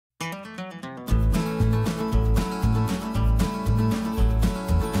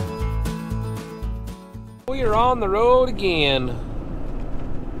We are on the road again,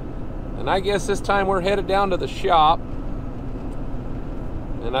 and I guess this time we're headed down to the shop,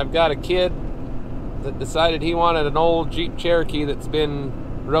 and I've got a kid that decided he wanted an old Jeep Cherokee that's been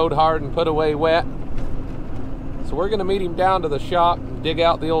rode hard and put away wet. So we're gonna meet him down to the shop and dig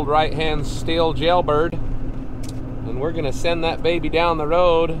out the old right-hand steel jailbird, and we're gonna send that baby down the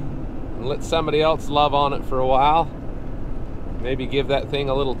road and let somebody else love on it for a while. Maybe give that thing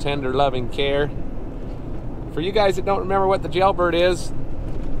a little tender loving care. For you guys that don't remember what the jailbird is,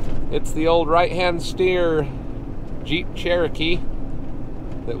 it's the old right-hand steer Jeep Cherokee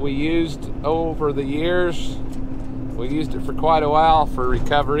that we used over the years. We used it for quite a while for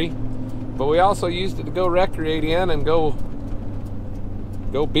recovery, but we also used it to go recreate in and go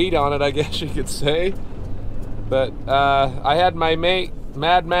beat on it, I guess you could say. But I had my mate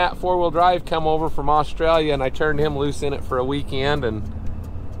Mad Matt 4-wheel drive come over from Australia, and I turned him loose in it for a weekend, and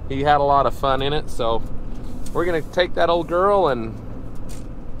he had a lot of fun in it. So we're gonna take that old girl and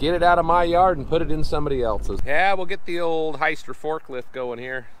get it out of my yard and put it in somebody else's. Yeah, we'll get the old Heister forklift going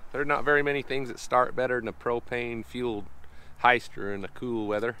here. There are not very many things that start better than a propane fueled Heister in the cool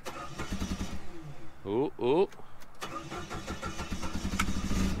weather. Ooh, ooh.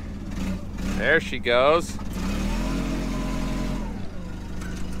 There she goes.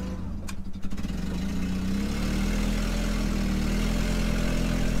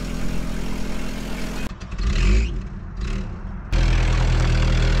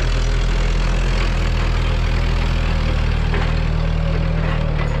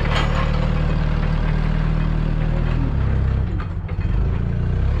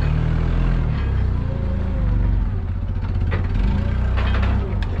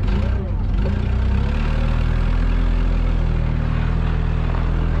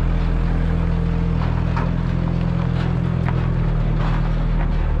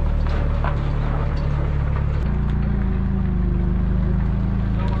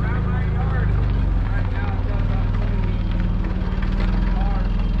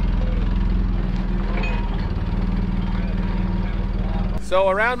 So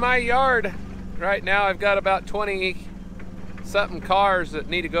around my yard right now, I've got about 20 something cars that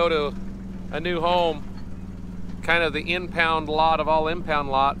need to go to a new home. Kind of the impound lot of all impound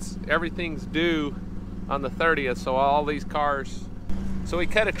lots. Everything's due on the 30th, so all these cars. So we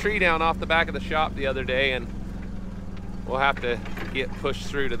cut a tree down off the back of the shop the other day, and we'll have to get pushed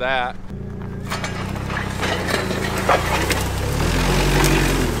through to that.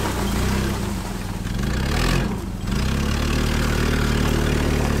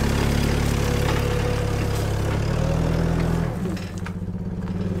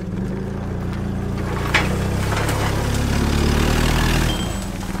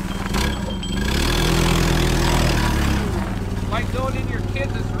 Going in your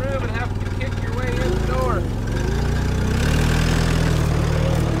kids' room and having to kick your way in the door.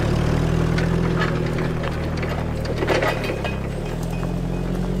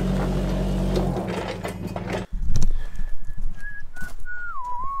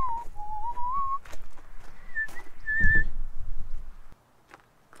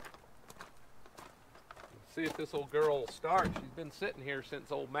 See if this old girl will start. She's been sitting here since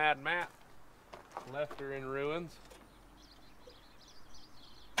old Mad Matt left her in ruins.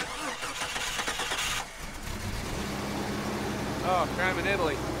 Oh, crime in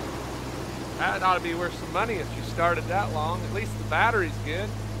Italy. That ought to be worth some money if she started that long. At least the battery's good.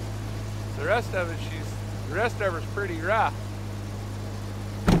 The rest of her's pretty rough.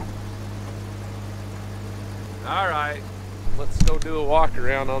 All right, let's go do a walk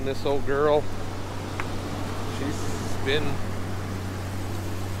around on this old girl. She's been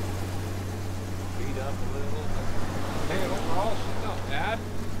beat up a little. Hey, overall, she's not bad.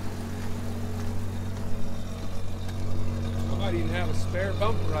 I might even have a spare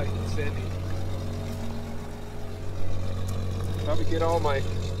bumper right in Cindy. Probably get all my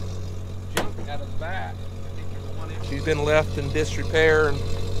junk out of the back. She's been left in disrepair, and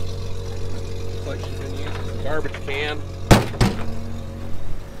looks like she's been using a garbage can.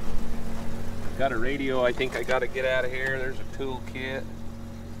 Got a radio I think I got to get out of here. There's a tool kit.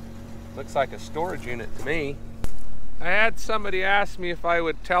 Looks like a storage unit to me. I had somebody ask me if I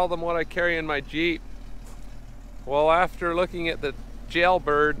would tell them what I carry in my Jeep. Well, after looking at the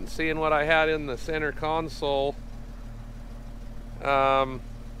jailbird and seeing what I had in the center console, that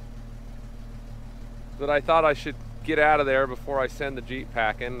I thought I should get out of there before I send the Jeep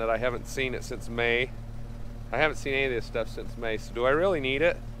packing, that I haven't seen it since May. I haven't seen any of this stuff since May, so do I really need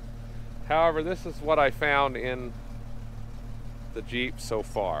it? However, this is what I found in the Jeep so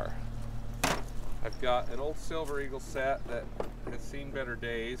far. I've got an old Silver Eagle set that has seen better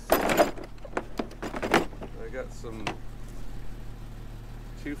days. I got some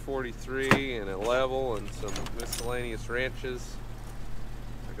 243 and a level and some miscellaneous wrenches.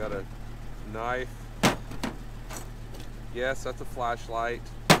 I got a knife. Yes, that's a flashlight.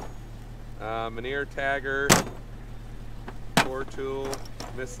 An ear tagger, core tool,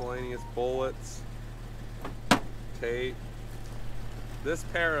 miscellaneous bullets, tape. This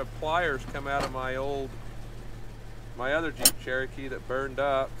pair of pliers come out of my other Jeep Cherokee that burned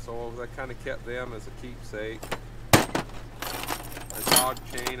up, so I kind of kept them as a keepsake. A dog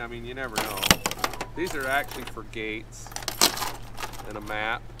chain, I mean, you never know. These are actually for gates, and a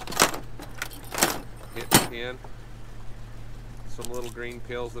map, hitch pin, some little green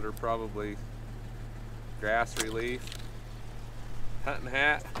pills that are probably grass relief, hunting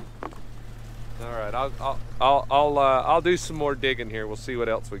hat. All right, I'll do some more digging here. We'll see what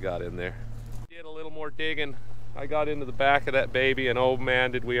else we got in there. Did a little more digging. I got into the back of that baby, and oh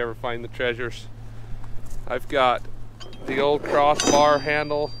man, did we ever find the treasures. I've got the old crossbar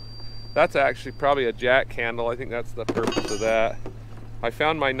handle. That's actually probably a jack handle. I think that's the purpose of that. I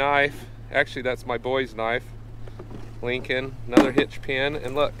found my knife. Actually, that's my boy's knife. Lincoln, another hitch pin,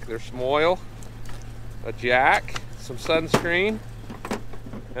 and look, there's some oil, a jack, some sunscreen,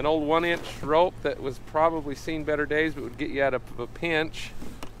 an old 1-inch rope that was probably seen better days but would get you out of a pinch.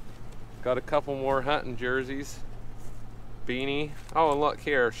 Got a couple more hunting jerseys, beanie. Oh, and look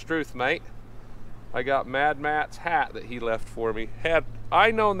here, Struth, mate. I got Mad Matt's hat that he left for me. Had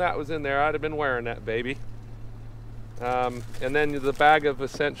I known that was in there, I'd have been wearing that baby. And then the bag of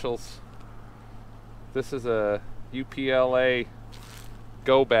essentials. This is a UPLA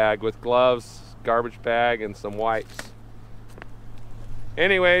go bag with gloves, garbage bag, and some wipes.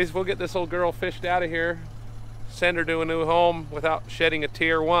 Anyways, we'll get this old girl fished out of here, send her to a new home without shedding a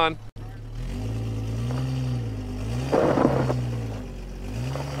tear. One.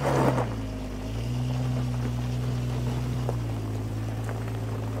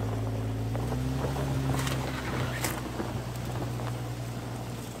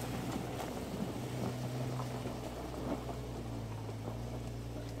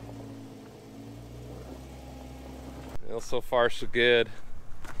 Well, so far so good.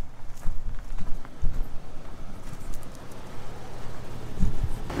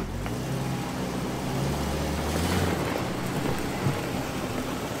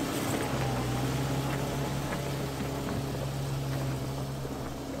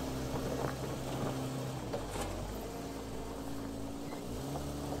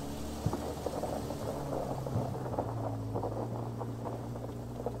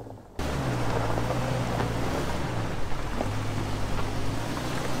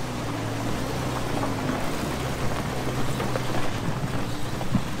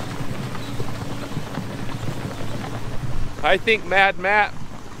 I think Mad Matt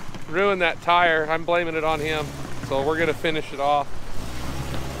ruined that tire. I'm blaming it on him. So we're gonna finish it off.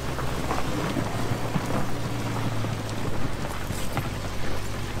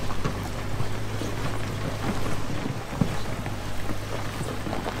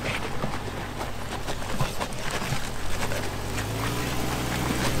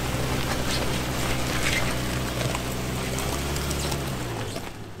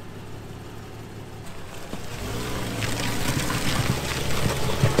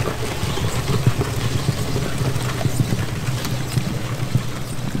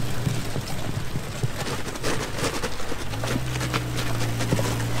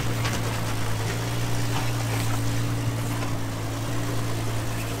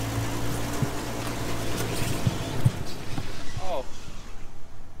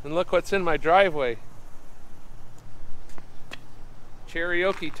 And look what's in my driveway.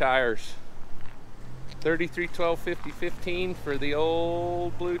 Cherokee tires. 33, 12, 50, 15 for the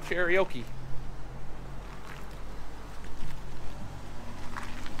old blue Cherokee.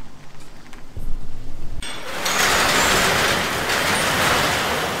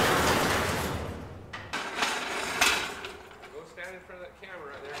 Go stand in front of that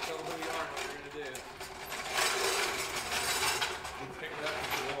camera right there and tell them who you are and what you're going to do. You can pick it up if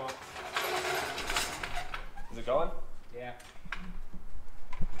you want. Is it going? Yeah.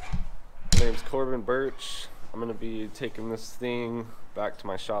 My name's Corbin Birch. I'm going to be taking this thing back to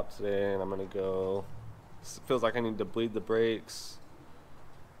my shop today, and I'm going to go, it feels like I need to bleed the brakes,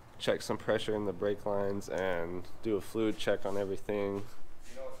 check some pressure in the brake lines, and do a fluid check on everything.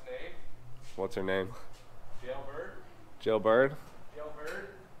 You know its name? What's her name? Jailbird. Jailbird? Jailbird.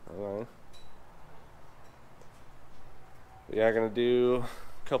 Alright. Yeah, I'm going to do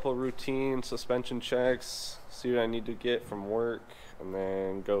a couple routine suspension checks, see what I need to get from work, and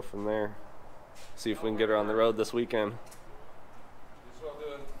then go from there. See if we can get her on the road this weekend. Just well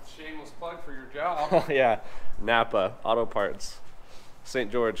doing shameless plug for your job. Yeah, Napa Auto Parts,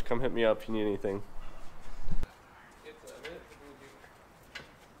 St. George. Come hit me up if you need anything. It's a minute.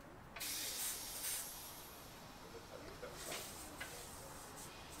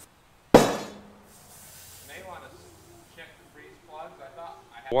 May want to check the freeze plugs. I thought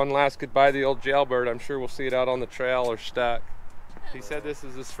I had one last goodbye to the old jailbird. I'm sure we'll see it out on the trail or stuck. He said this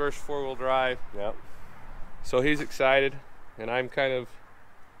is his first four-wheel drive. Yep. So he's excited, and I'm kind of,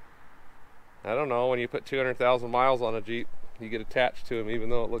 I don't know, when you put 200,000 miles on a Jeep, you get attached to him, even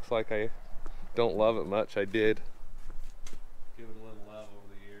though it looks like I don't love it much. I did. Give it a little love over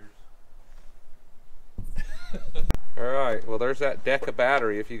the years. Alright, well there's that Deca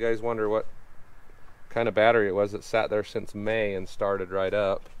battery, if you guys wonder what kind of battery it was that sat there since May and started right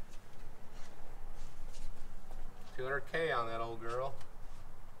up. 200K on that old girl.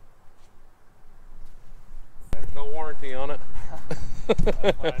 There's no warranty on it.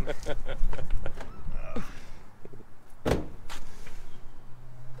 That's fine.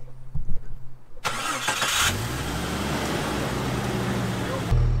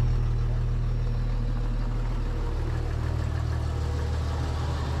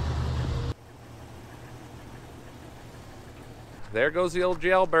 There goes the old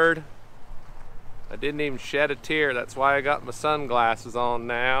jailbird. I didn't even shed a tear. That's why I got my sunglasses on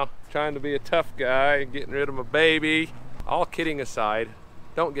now. Trying to be a tough guy, getting rid of my baby. All kidding aside,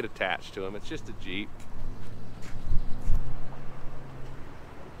 don't get attached to him. It's just a Jeep.